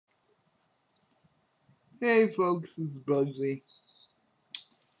Hey folks, this is Bugsy.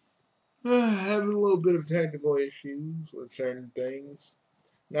 Having a little bit of technical issues with certain things.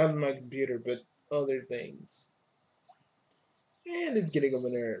 Not in my computer, but other things. And it's getting on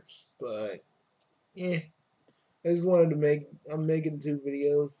my nerves. But, yeah. I just wanted to I'm making 2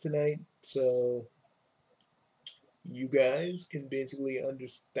 videos tonight, so you guys can basically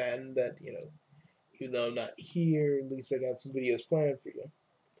understand that, even though I'm not here, at least I got some videos planned for you.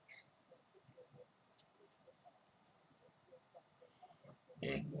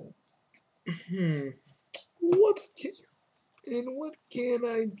 What's, what can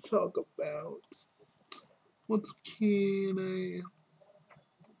I talk about? What can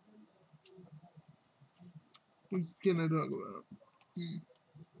I talk about? Hmm.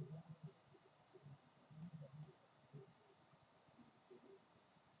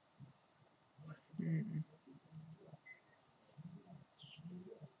 Hmm.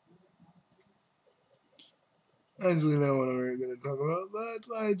 Actually, not what I'm really gonna talk about. But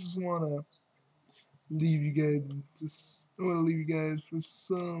I just wanna leave you guys. I wanna leave you guys for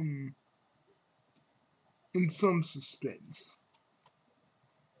some suspense.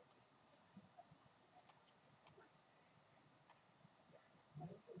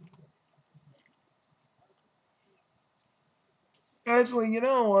 Actually, you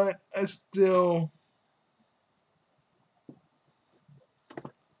know what? I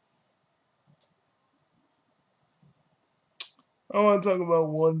want to talk about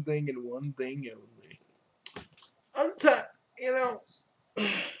one thing and one thing only. I'm tired. You know, I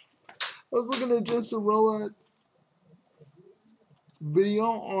was looking at Just a Robot's video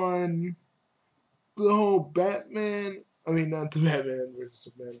on the whole Batman. I mean, not the Batman versus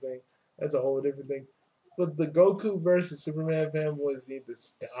Superman thing. That's a whole different thing. But the Goku versus Superman fanboys need to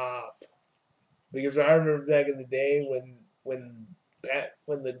stop. Because I remember back in the day when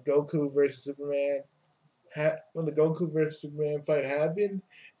the Goku versus Superman when the Goku versus Superman fight happened,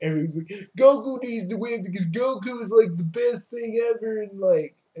 everybody was like, Goku needs to win because Goku is like the best thing ever, and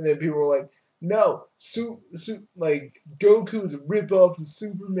then people were like, no, like Goku is a ripoff of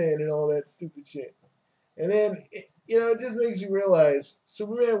Superman and all that stupid shit. And then it just makes you realize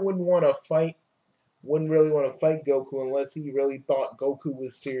Superman wouldn't really want to fight Goku unless he really thought Goku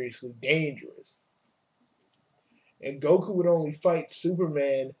was seriously dangerous. And Goku would only fight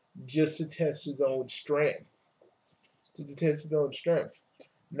Superman just to test his own strength. Just to test his own strength.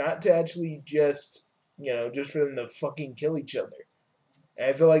 Not to actually just for them to fucking kill each other. And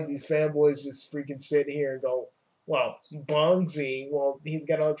I feel like these fanboys just freaking sit here and go, well, Bugsy, well, he's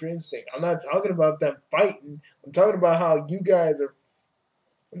got Ultra Instinct. I'm not talking about them fighting. I'm talking about how you guys are.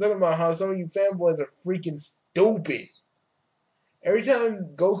 I'm talking about how some of you fanboys are freaking stupid. Every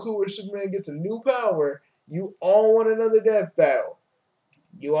time Goku or Superman gets a new power, you all want another death battle.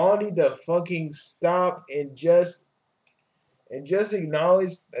 You all need to fucking stop and just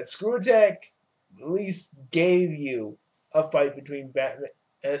acknowledge that Screw Attack at least gave you a fight between Batman.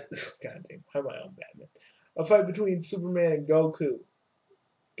 God damn, how am I on Batman? A fight between Superman and Goku.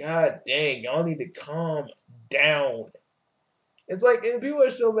 God dang, y'all need to calm down. It's like, and people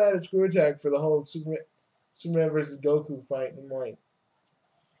are so mad at Screw Attack for the whole Superman versus Goku fight. And I'm like,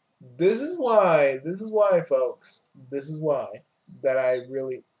 this is why, folks. This is why that I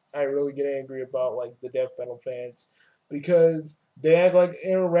really get angry about like the Death Battle fans because they act like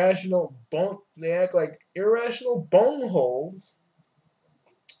irrational boneholes.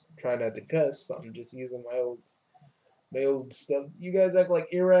 Try not to cuss. So I'm just using my old stuff. You guys act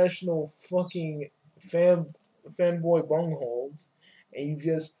like irrational fucking fanboy boneholes, and you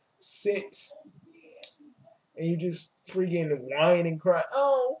just sit and you just freaking whine and cry.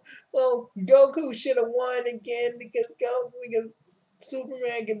 Oh, well, Goku should have won again because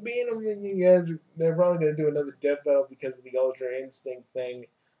Superman can beat him. And they're probably gonna do another death battle because of the Ultra Instinct thing.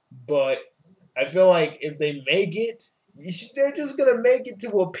 But I feel like if they make it, they're just gonna make it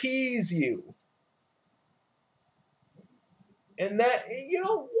to appease you, and that you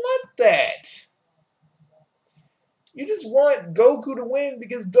don't want that. You just want Goku to win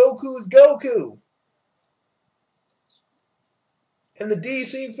because Goku is Goku. And the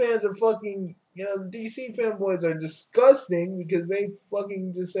DC fans are the DC fanboys are disgusting because they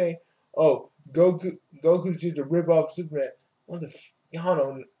fucking just say, oh, Goku's just a rip off Superman. Y'all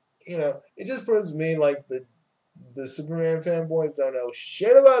don't, it just proves to me like the Superman fanboys don't know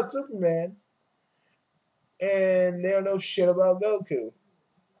shit about Superman and they don't know shit about Goku.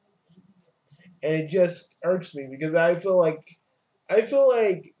 And it just irks me because I feel like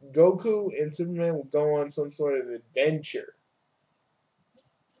Goku and Superman will go on some sort of adventure.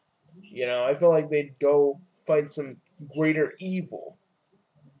 I feel like they'd go fight some greater evil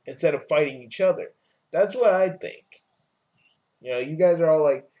instead of fighting each other. That's what I think. You know, you guys are all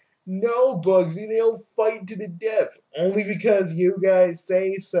like, no, Bugsy, they'll fight to the death. Only because you guys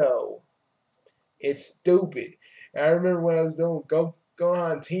say so. It's stupid. And I remember when I was doing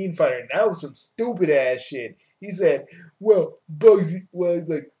Gohan Teen Fighter, and that was some stupid ass shit. He said, well, Bugsy, well, he's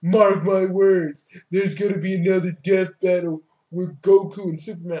like, mark my words, there's gonna be another death battle with Goku and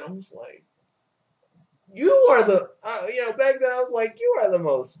Superman. I was like, you are the, back then I was like, you are the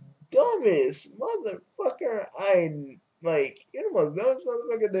most dumbest motherfucker like, you're the most dumbest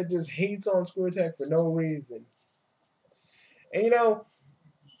motherfucker that just hates on Screw Attack for no reason. And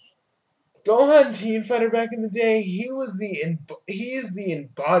Gohan Teen Fighter back in the day, he is the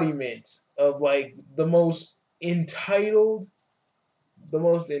embodiment of like the most entitled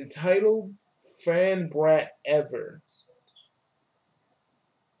fan brat ever.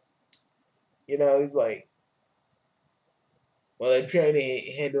 He's like, well, I'm trying to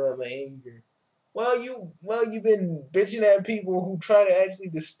handle my anger. You've been bitching at people who try to actually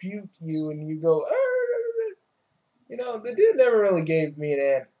dispute you, and you go, the dude never really gave me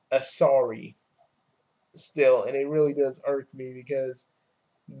a sorry still, and it really does irk me because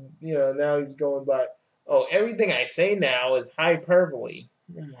now he's going by, oh, everything I say now is hyperbole.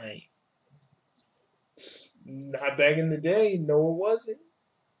 I'm like, not back in the day. No, it wasn't.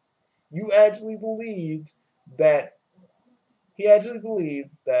 You actually believed that he actually believed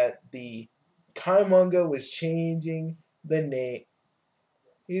that the Kai manga was changing the name.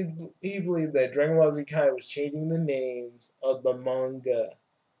 He believed that Dragon Ball Z Kai was changing the names of the manga,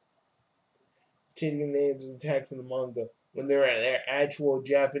 changing the names of the text in the manga when they were at their actual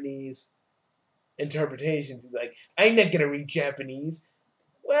Japanese interpretations. He's like, I'm not gonna read Japanese.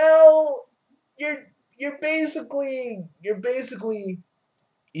 Well, you're basically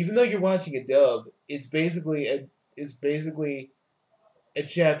even though you're watching a dub, it's basically a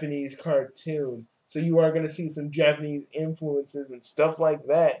Japanese cartoon. So you are gonna see some Japanese influences and stuff like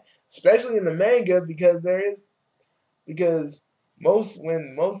that, especially in the manga because most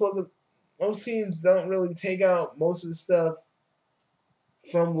teams don't really take out most of the stuff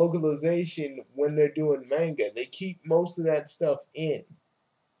from localization when they're doing manga. They keep most of that stuff in.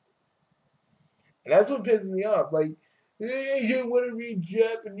 And that's what pisses me off. Like, hey, you want to read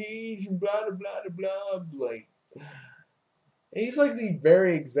Japanese and blah, blah, blah, blah, blah. Like, he's like the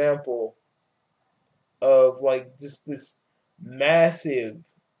very example of, like, just this massive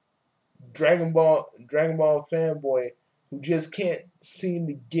Dragon Ball fanboy who just can't seem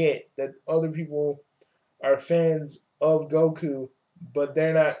to get that other people are fans of Goku, but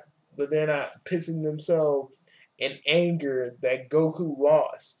they're not pissing themselves in anger that Goku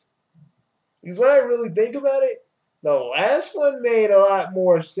lost. Because when I really think about it, the last one made a lot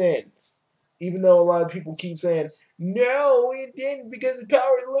more sense. Even though a lot of people keep saying, no, it didn't because the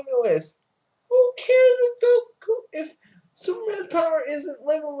power is limitless. Who cares if Superman's power isn't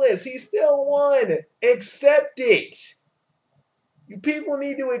limitless? He still won. Accept it. You people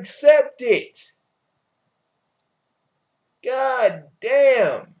need to accept it. God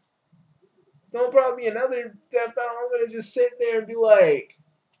damn. It's gonna probably be another death battle. I'm gonna just sit there and be like,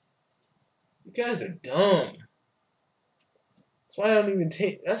 you guys are dumb. That's why I don't even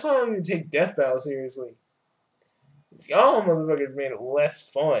take Death Battle seriously. Y'all motherfuckers made it less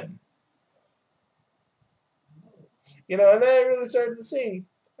fun. And then I really started to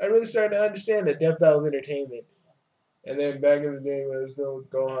understand that Death Battle is entertainment. And then back in the day when I was doing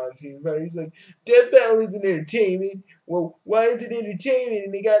Gohan Team Fighter, he's like, Death Battle isn't entertainment. Well, why is it entertainment?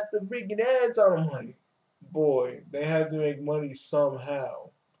 And they got the freaking ads on them. I'm like, boy, they have to make money somehow.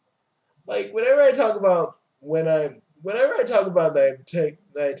 Like, whenever I talk about that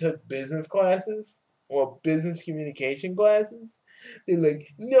I took business classes or business communication classes, they're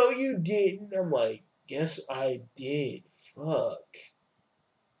like, no, you didn't. I'm like, yes, I did. Fuck.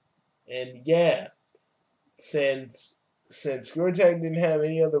 And yeah, since ScoreTag didn't have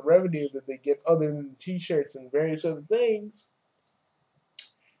any other revenue that they get other than the T-shirts and various other things,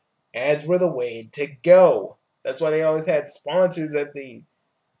 ads were the way to go. That's why they always had sponsors at the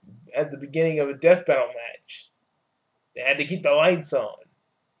beginning of a death battle match. They had to keep the lights on.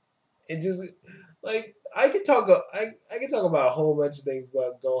 It just like I could talk about a whole bunch of things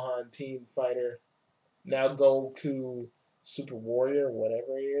about Gohan Team Fighter, now Goku Super Warrior,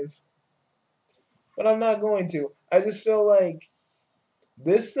 whatever he is. But I'm not going to. I just feel like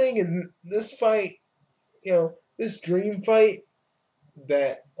this fight, this dream fight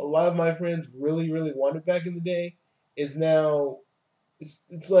that a lot of my friends really, really wanted back in the day is now it's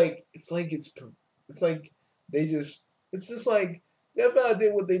just like Death Battle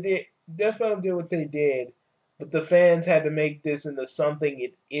did what they did. Death Battle did what they did, but the fans had to make this into something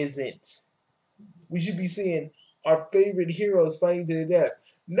it isn't. We should be seeing our favorite heroes fighting to the death.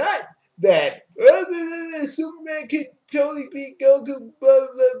 Not that Superman could totally beat Goku, blah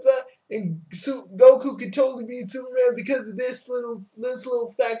blah blah, and Goku could totally beat Superman because of this little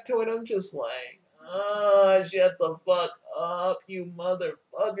factoid. I'm just like, shut the fuck up, you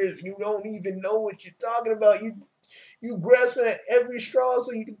motherfuckers! You don't even know what you're talking about. You grasping at every straw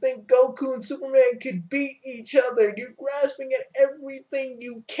so you can think Goku and Superman could beat each other. You're grasping at everything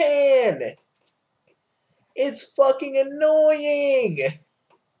you can. It's fucking annoying.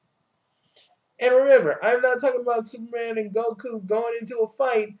 And remember, I'm not talking about Superman and Goku going into a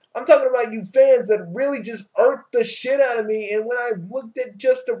fight. I'm talking about you fans that really just irked the shit out of me. And when I looked at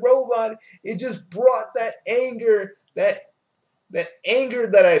Just a Robot, it just brought that anger, that anger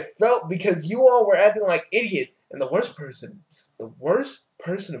that I felt because you all were acting like idiots. And the worst person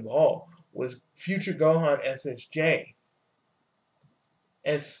of all was Future Gohan SSJ.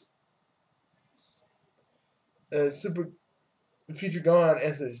 As Super Future Gohan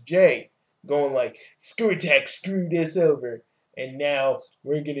SSJ going like, screw attack, screw this over. And now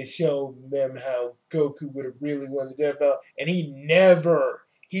we're going to show them how Goku would have really won the Death Battle. And he never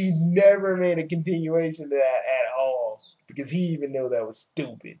made a continuation to that at all. Because he even knew that was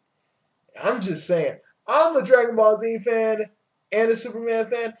stupid. I'm just saying, I'm a Dragon Ball Z fan and a Superman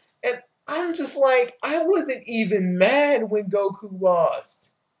fan. And I'm just like, I wasn't even mad when Goku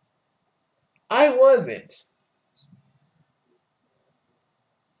lost. I wasn't.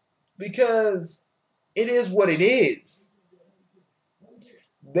 Because it is what it is.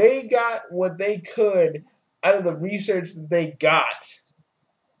 They got what they could out of the research that they got.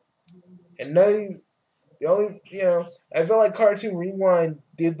 And the only, I feel like Cartoon Rewind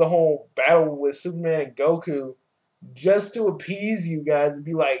did the whole battle with Superman and Goku just to appease you guys and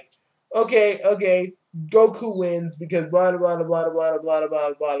be like, okay, Goku wins because blah blah blah blah blah blah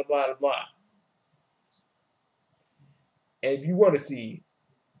blah blah blah blah. And if you want to see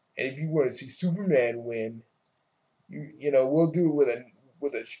Superman win, we'll do it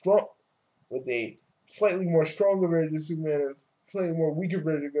with a slightly more stronger version of Superman and slightly more weaker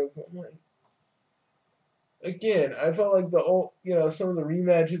version of Goku. I'm like, again, I felt like some of the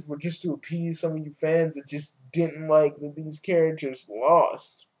rematches were just to appease some of you fans that just didn't like that these characters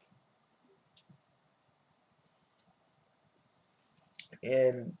lost.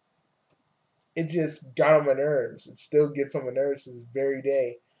 And it just got on my nerves. It still gets on my nerves to this very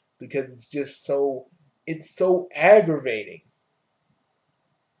day because it's so aggravating.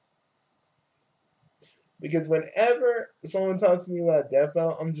 Because whenever someone talks to me about Death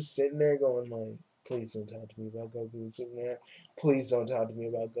Battle, I'm just sitting there going like, please don't talk to me about Goku and Superman. Please don't talk to me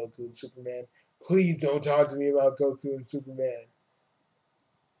about Goku and Superman. Please don't talk to me about Goku and Superman.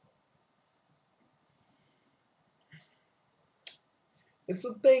 It's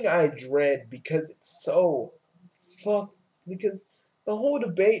the thing I dread because it's so because the whole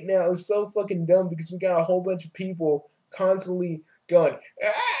debate now is so fucking dumb because we got a whole bunch of people constantly going,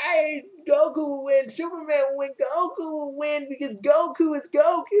 hey, Goku will win, Superman will win, Goku will win because Goku is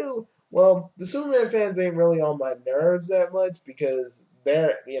Goku. Well, the Superman fans ain't really on my nerves that much because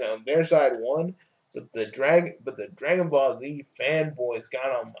their side won, but the Dragon Ball Z fanboys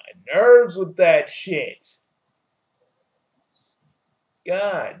got on my nerves with that shit.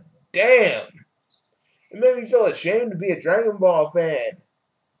 God damn. It made me feel ashamed to be a Dragon Ball fan.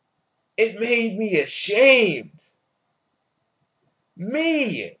 It made me ashamed.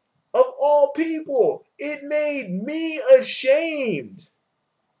 Me, of all people, it made me ashamed.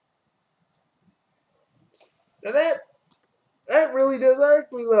 And that really does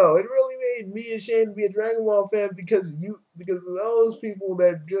irk me though. It really made me ashamed to be a Dragon Ball fan because of those people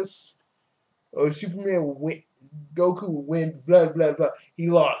that just Superman will win, Goku will win, blah blah blah. He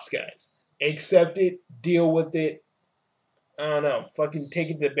lost, guys. Accept it, deal with it. I don't know, fucking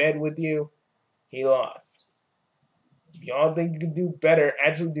take it to bed with you. He lost. If y'all think you can do better,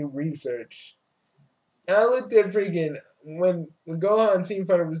 actually do research. And I looked at freaking when Gohan Team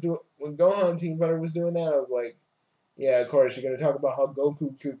Fighter was doing that, I was like, yeah, of course you're gonna talk about how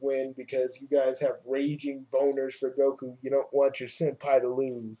Goku could win because you guys have raging boners for Goku. You don't want your senpai to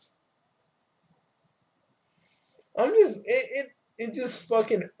lose. It just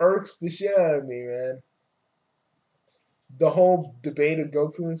fucking irks the shit out of me, man. The whole debate of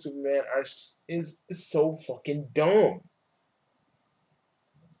Goku and Superman is so fucking dumb.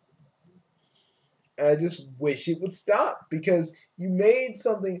 And I just wish it would stop because you made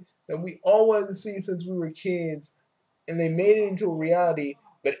something that we all wanted to see since we were kids, and they made it into a reality,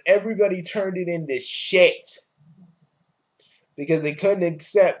 but everybody turned it into shit because they couldn't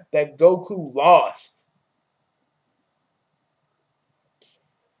accept that Goku lost.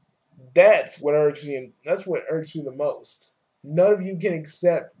 That's what irks me. That's what irks me the most. None of you can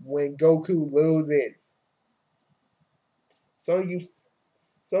accept when Goku loses. Some of you,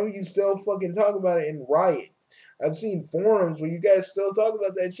 some of you still fucking talk about it and riot. I've seen forums where you guys still talk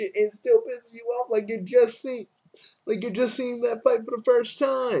about that shit and it still pisses you off like you're just seeing that fight for the first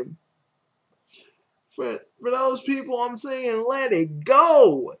time. For those people, I'm saying let it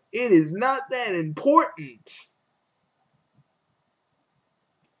go. It is not that important.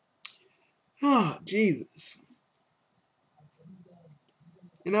 Oh, Jesus.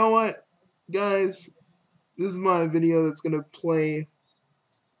 You know what, guys? This is my video that's going to play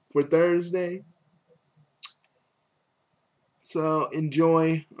for Thursday. So,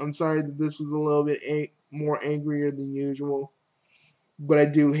 enjoy. I'm sorry that this was a little bit more angrier than usual. But I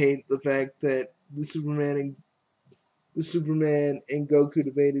do hate the fact that the Superman and Goku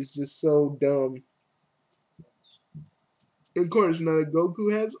debate is just so dumb. Of course, now that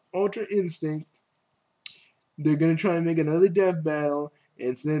Goku has Ultra Instinct, they're gonna try and make another death battle,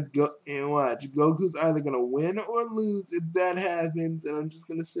 and watch, Goku's either gonna win or lose if that happens, and I'm just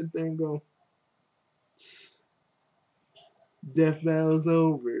gonna sit there and go, death battle's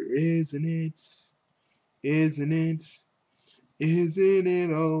over, isn't it? Isn't it? Isn't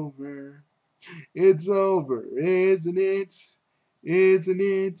it over? It's over, isn't it? Isn't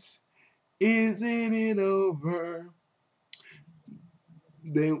it? Isn't it over?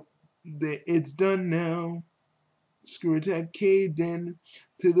 It's done now. Screw Attack caved in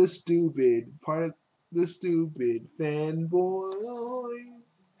to the stupid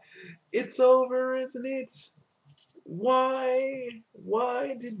fanboys. It's over, isn't it? Why?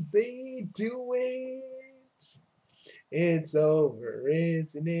 Why did they do it? It's over,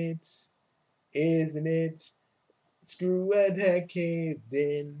 isn't it? Isn't it? Screw Attack caved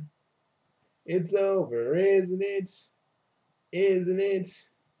in. It's over, isn't it? Isn't it?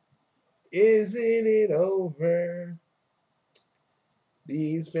 Isn't it over?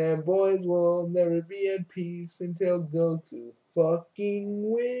 These fanboys will never be at peace until Goku fucking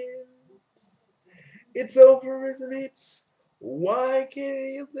wins. It's over, isn't it? Why can't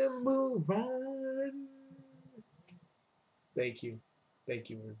any of them move on? Thank you. Thank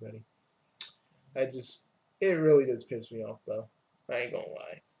you, everybody. It really does piss me off, though. I ain't gonna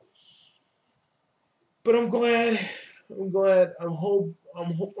lie. But I'm glad.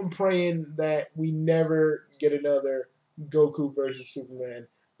 I'm praying that we never get another Goku versus Superman,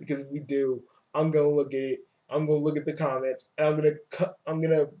 because if we do, I'm gonna look at it. I'm gonna look at the comments, and I'm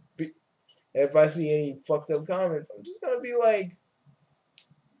gonna be. And if I see any fucked up comments, I'm just gonna be like,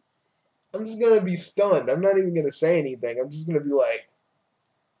 I'm just gonna be stunned. I'm not even gonna say anything. I'm just gonna be like,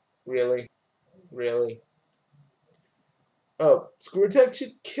 really, really. Oh, Screw Attack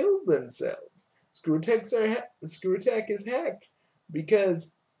should kill themselves. Screw Attack is hacked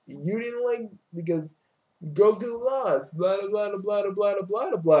because because Goku lost. Blah blah blah blah blah blah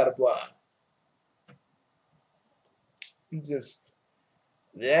blah blah blah. Just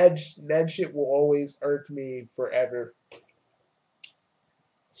that shit will always irk me forever.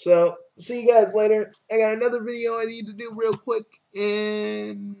 So see you guys later. I got another video I need to do real quick,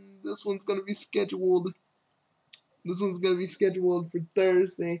 and this one's gonna be scheduled. This one's gonna be scheduled for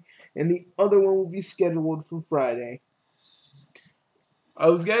Thursday, and the other one will be scheduled for Friday. I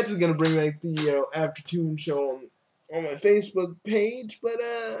was actually gonna bring like the afternoon show on my Facebook page, but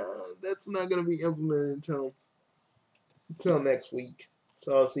that's not gonna be implemented until next week.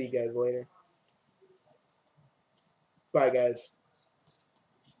 So I'll see you guys later. Bye, guys.